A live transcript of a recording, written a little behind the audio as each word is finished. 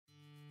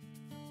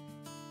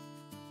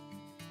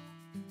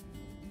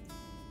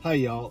Hey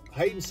y'all,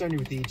 Hayden Sundre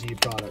with EGE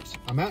Products.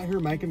 I'm out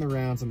here making the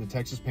rounds in the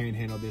Texas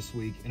Panhandle this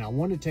week, and I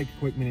wanted to take a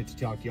quick minute to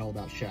talk to y'all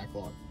about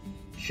ShackLock.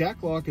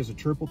 ShackLock is a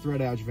triple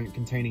threat adjuvant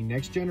containing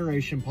next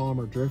generation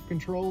polymer drift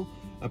control,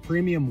 a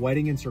premium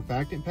wetting and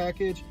surfactant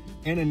package,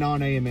 and a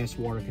non-AMS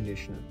water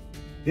conditioner.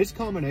 This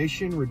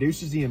combination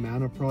reduces the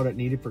amount of product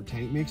needed for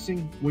tank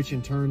mixing, which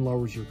in turn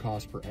lowers your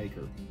cost per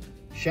acre.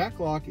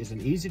 ShackLock is an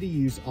easy to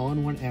use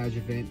all-in-one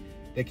adjuvant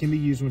that can be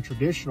used when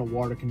traditional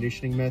water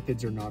conditioning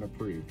methods are not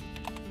approved.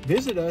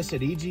 Visit us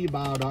at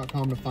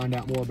egebio.com to find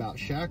out more about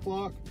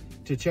ShackLock,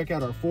 to check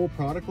out our full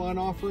product line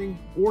offering,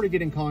 or to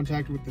get in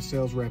contact with the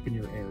sales rep in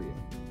your area.